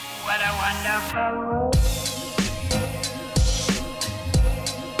 What a wonderful